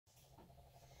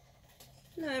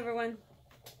Hello everyone.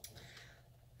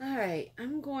 Alright,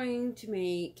 I'm going to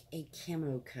make a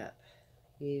camo cup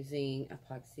using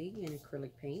epoxy and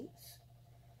acrylic paints.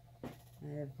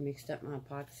 I've mixed up my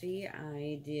epoxy.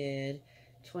 I did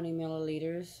 20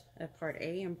 milliliters of part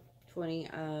A and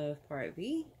 20 of part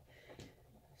B.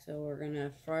 So we're going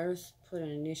to first put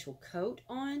an initial coat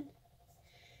on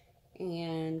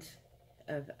and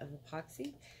of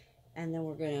epoxy, and then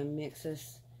we're going to mix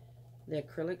the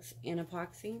acrylics in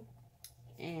epoxy,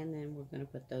 and then we're going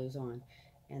to put those on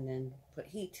and then put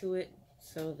heat to it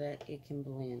so that it can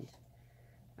blend.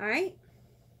 Alright,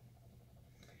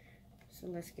 so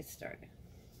let's get started.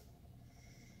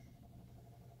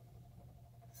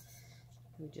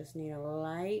 We just need a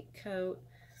light coat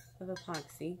of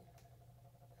epoxy.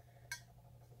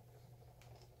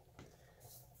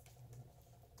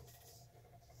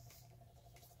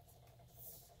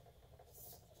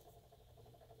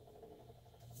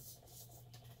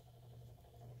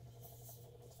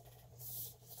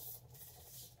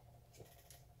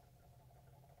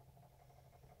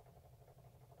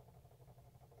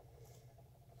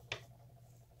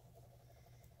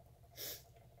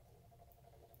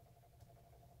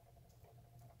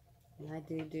 And I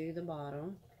do the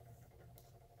bottom.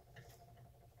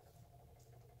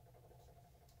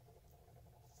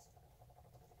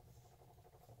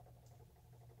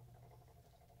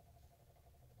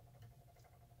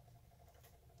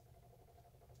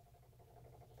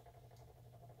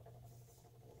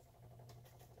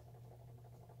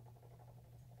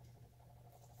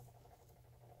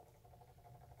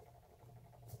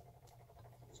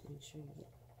 Just make sure you get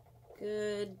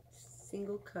good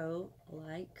single coat,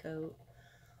 light coat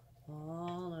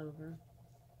all over.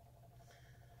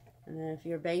 And then if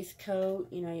your base coat,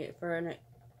 you know,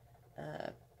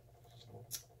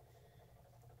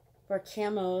 for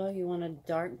camo, you want a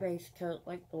dark base coat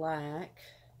like black,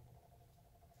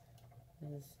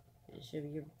 because it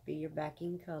should be your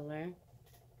backing color,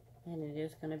 and it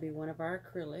is going to be one of our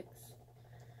acrylics.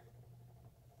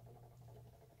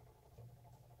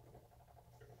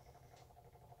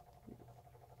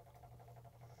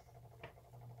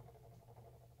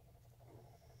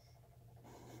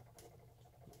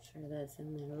 Make sure that's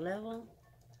in there level.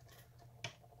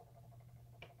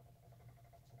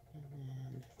 And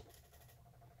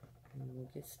then we'll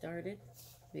get started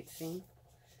mixing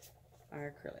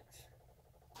our acrylics.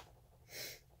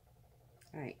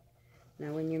 Alright,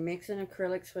 now when you're mixing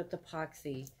acrylics with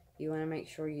epoxy, you want to make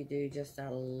sure you do just a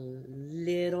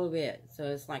little bit. So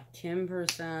it's like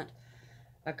 10%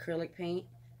 acrylic paint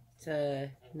to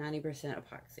 90%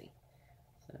 epoxy.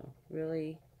 So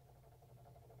really,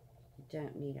 you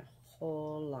don't need a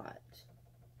whole lot.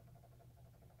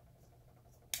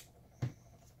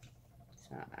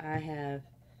 So I'm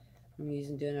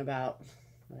doing about,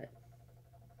 what,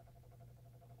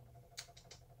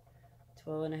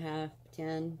 12.5,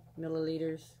 10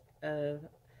 milliliters of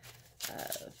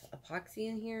epoxy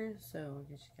in here. So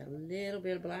I just got a little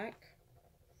bit of black.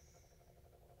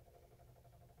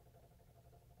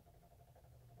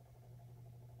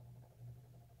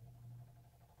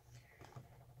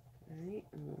 Alright,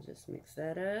 and we'll just mix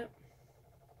that up.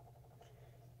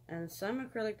 And some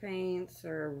acrylic paints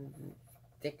are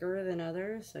thicker than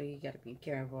others, so you got to be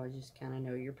careful. Just kind of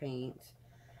know your paints.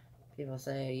 People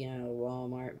say, you know,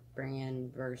 Walmart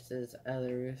brand versus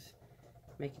others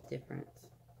make a difference.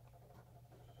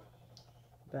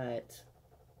 But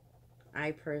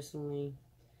I personally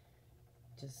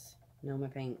just know my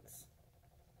paints.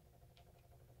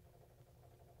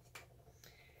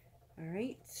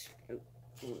 Alright,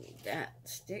 we need that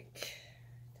stick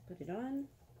to put it on.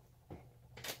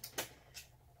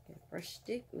 Get a brush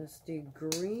stick. Let's do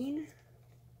green.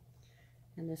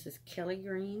 And this is Kelly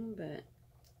green, but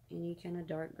any kind of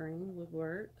dark green would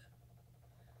work.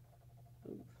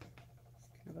 Ooh,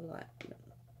 it's kind of a lot, but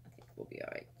I think we'll be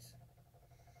alright.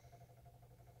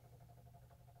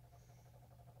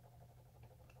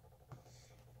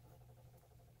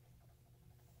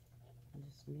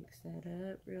 Just mix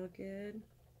that up real good.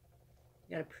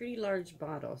 Got a pretty large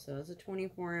bottle, so it's a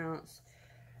 24-ounce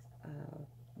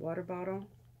water bottle.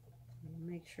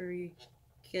 Make sure you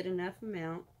get enough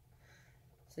amount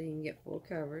so you can get full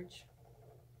coverage.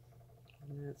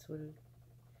 And that's what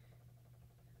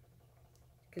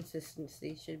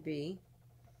consistency should be.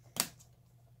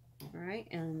 Alright,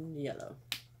 and yellow.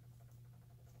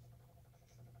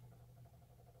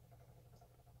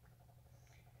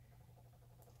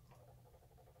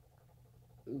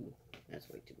 Ooh, that's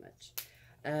way too much.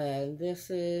 This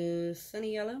is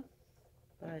sunny yellow,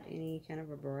 but any kind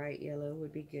of a bright yellow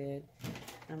would be good.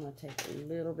 I'm going to take a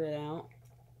little bit out,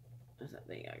 because I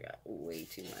think I got way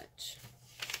too much.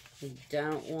 You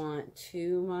don't want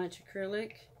too much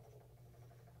acrylic,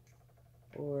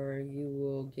 or you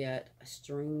will get a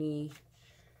stringy,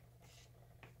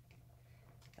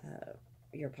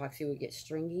 your epoxy will get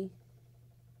stringy.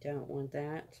 Don't want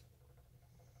that.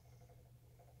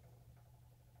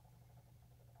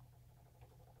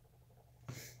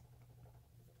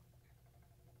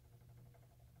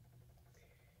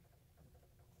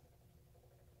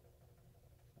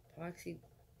 Epoxy,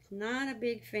 not a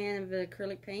big fan of the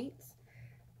acrylic paints,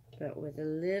 but with a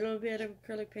little bit of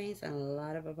acrylic paints and a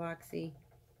lot of epoxy,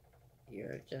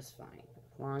 you're just fine.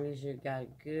 As long as you've got a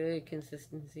good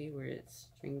consistency where it's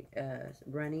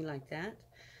runny like that.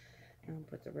 I'll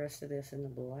put the rest of this in the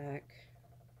black.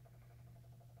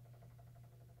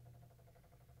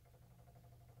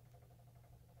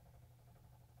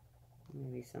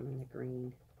 Maybe some in the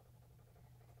green.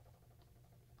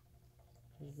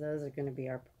 Those are going to be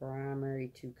our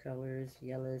primary two colors.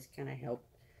 Yellows kind of help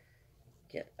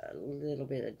get a little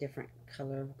bit of different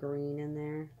color of green in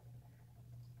there.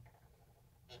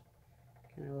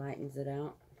 Kind of lightens it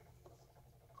out.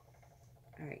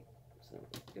 Alright, so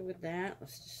good with that.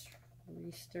 Let's just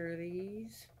re-stir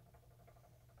these.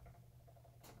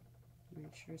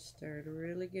 Make sure it's stirred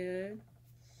really good.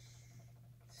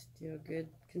 Still good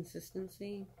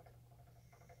consistency.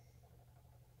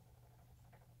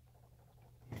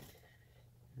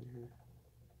 There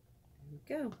we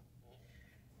go.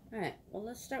 Alright, well,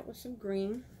 let's start with some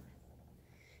green.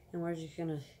 And we're just going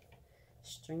to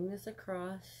string this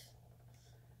across.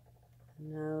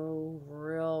 No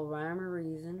real rhyme or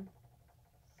reason.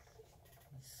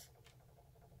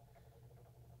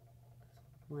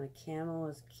 Want a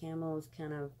camo's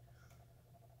kind of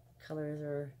colors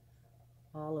are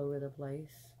all over the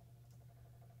place.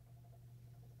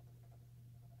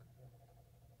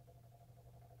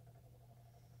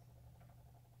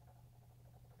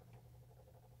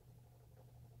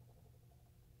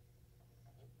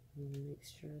 And make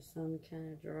sure some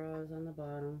kind of draws on the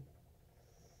bottom.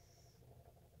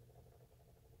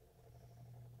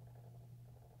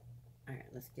 Alright,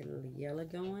 let's get a little yellow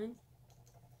going.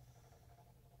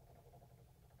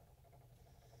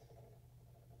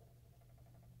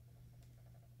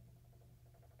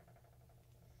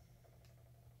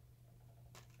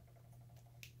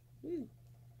 Ooh,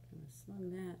 kind of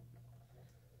slung that.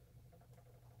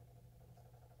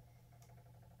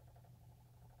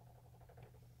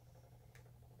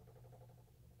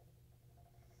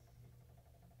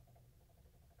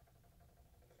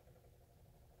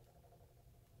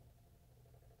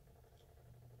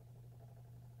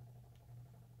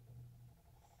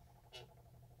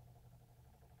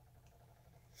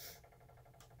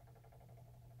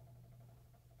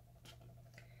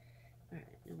 Alright,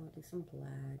 and we'll do some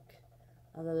black.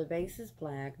 Although the base is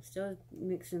black, I'm still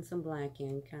mixing some black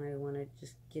in. Kind of want to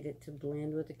just get it to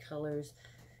blend with the colors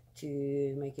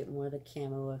to make it more the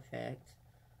camo effect.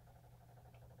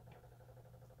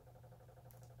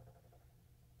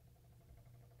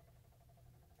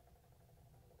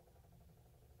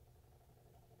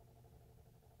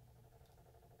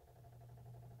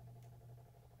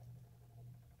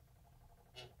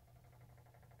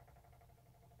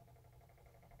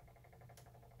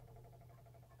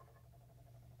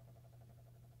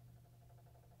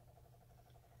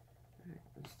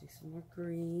 Let's do some more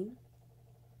green.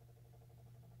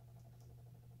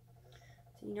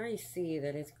 So you can already see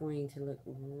that it's going to look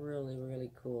really,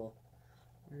 really cool.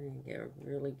 We're going to get a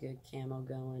really good camo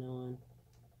going on.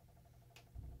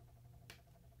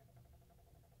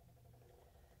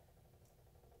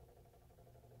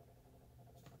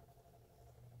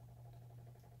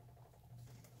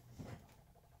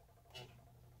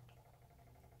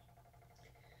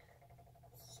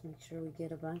 Just make sure we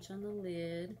get a bunch on the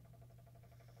lid.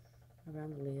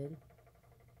 Around the lid.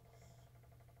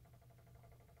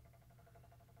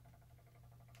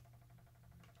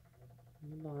 On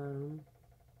the bottom.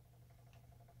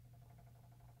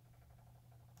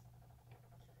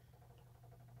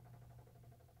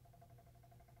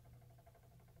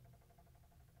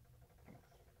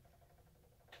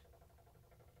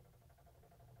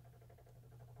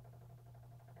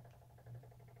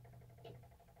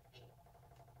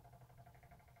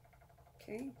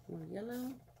 Okay, more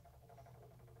yellow.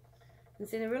 And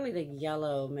see, really the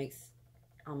yellow makes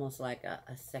almost like a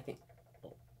second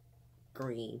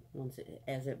green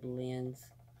as it blends.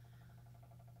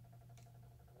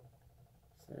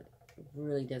 So it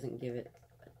really doesn't give it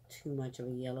too much of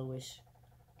a yellowish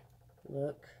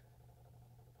look.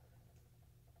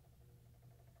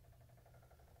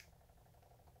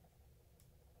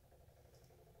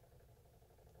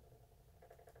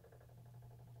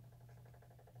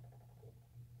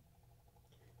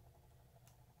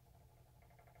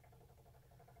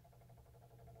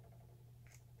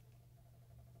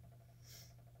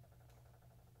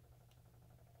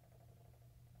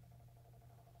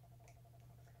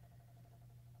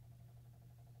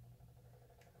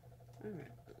 Alright,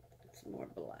 some more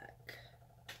black.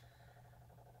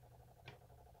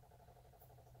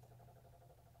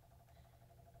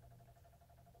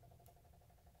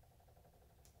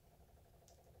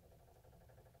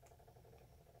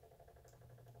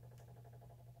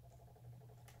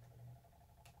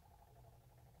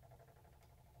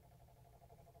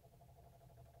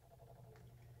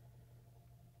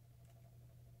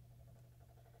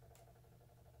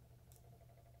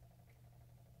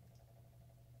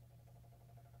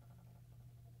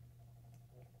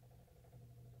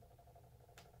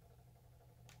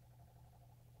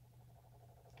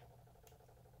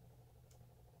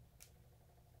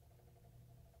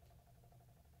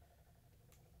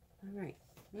 Alright,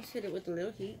 let's hit it with a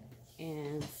little heat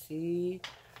and see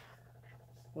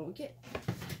what we get.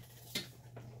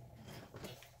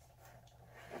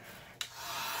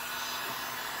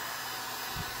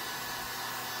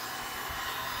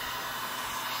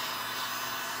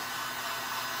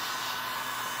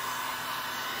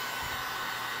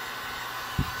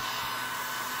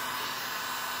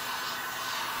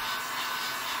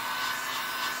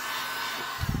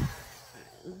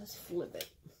 Alright, let's flip it.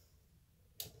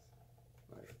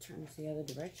 Turn the other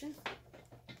direction.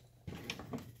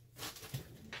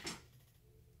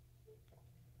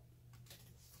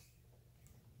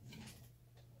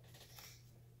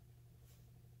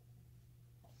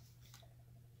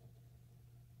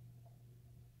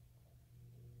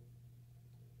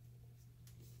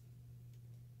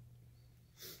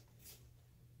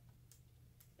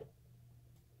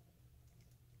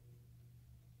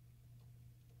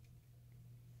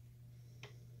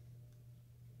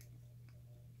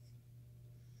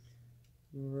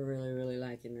 Really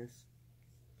liking this.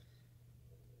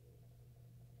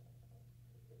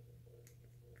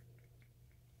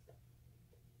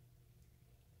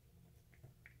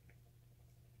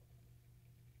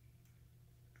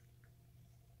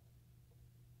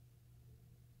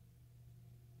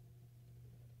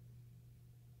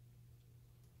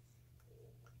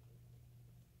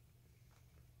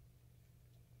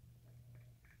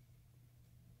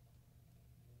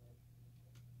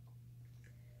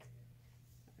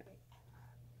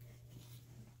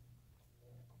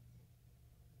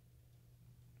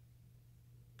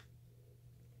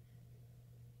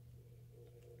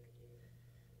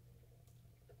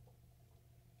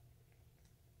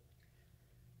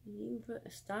 You can put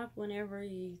a stop whenever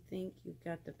you think you've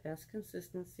got the best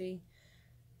consistency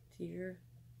to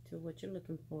what you're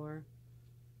looking for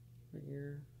with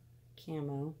your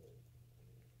camo.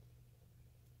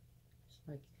 Just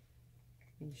like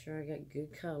making sure I got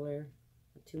good color,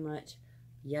 not too much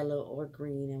yellow or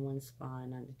green in one spot,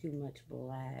 not too much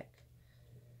black.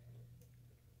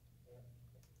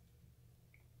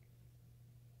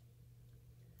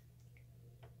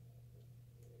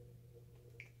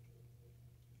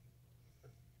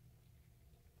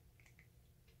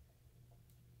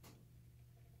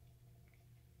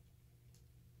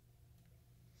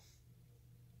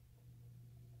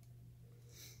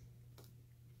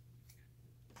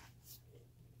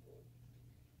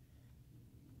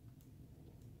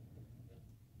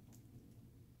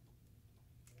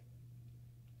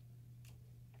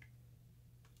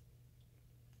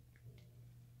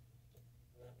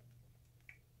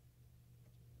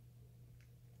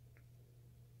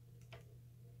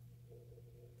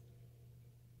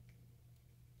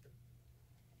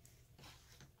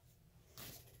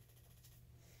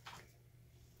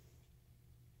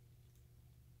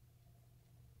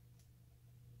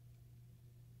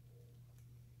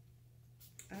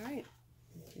 Alright,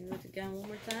 do it again one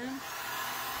more time.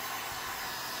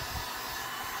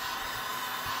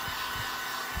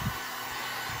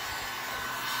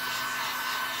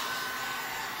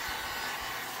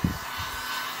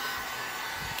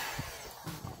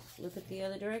 Flip it the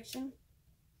other direction.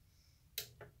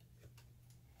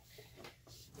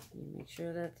 You make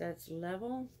sure that that's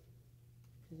level,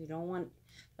 because you don't want,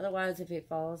 otherwise if it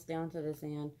falls down to this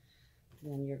end,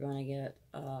 then you're going to get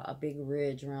a big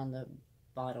ridge around the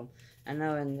bottom. I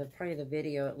know in the part of the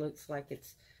video it looks like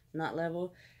it's not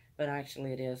level, but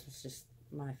actually it is. It's just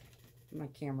my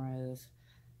camera is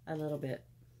a little bit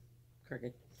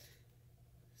crooked.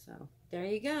 So there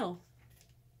you go.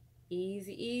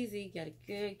 Easy. Got a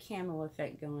good camo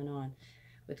effect going on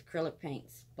with acrylic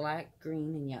paints, black,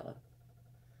 green, and yellow.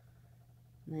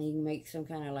 Now you can make some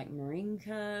kind of like marine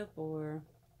cup or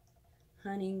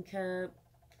hunting cup,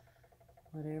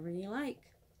 whatever you like.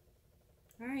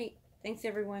 All right. Thanks,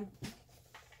 everyone.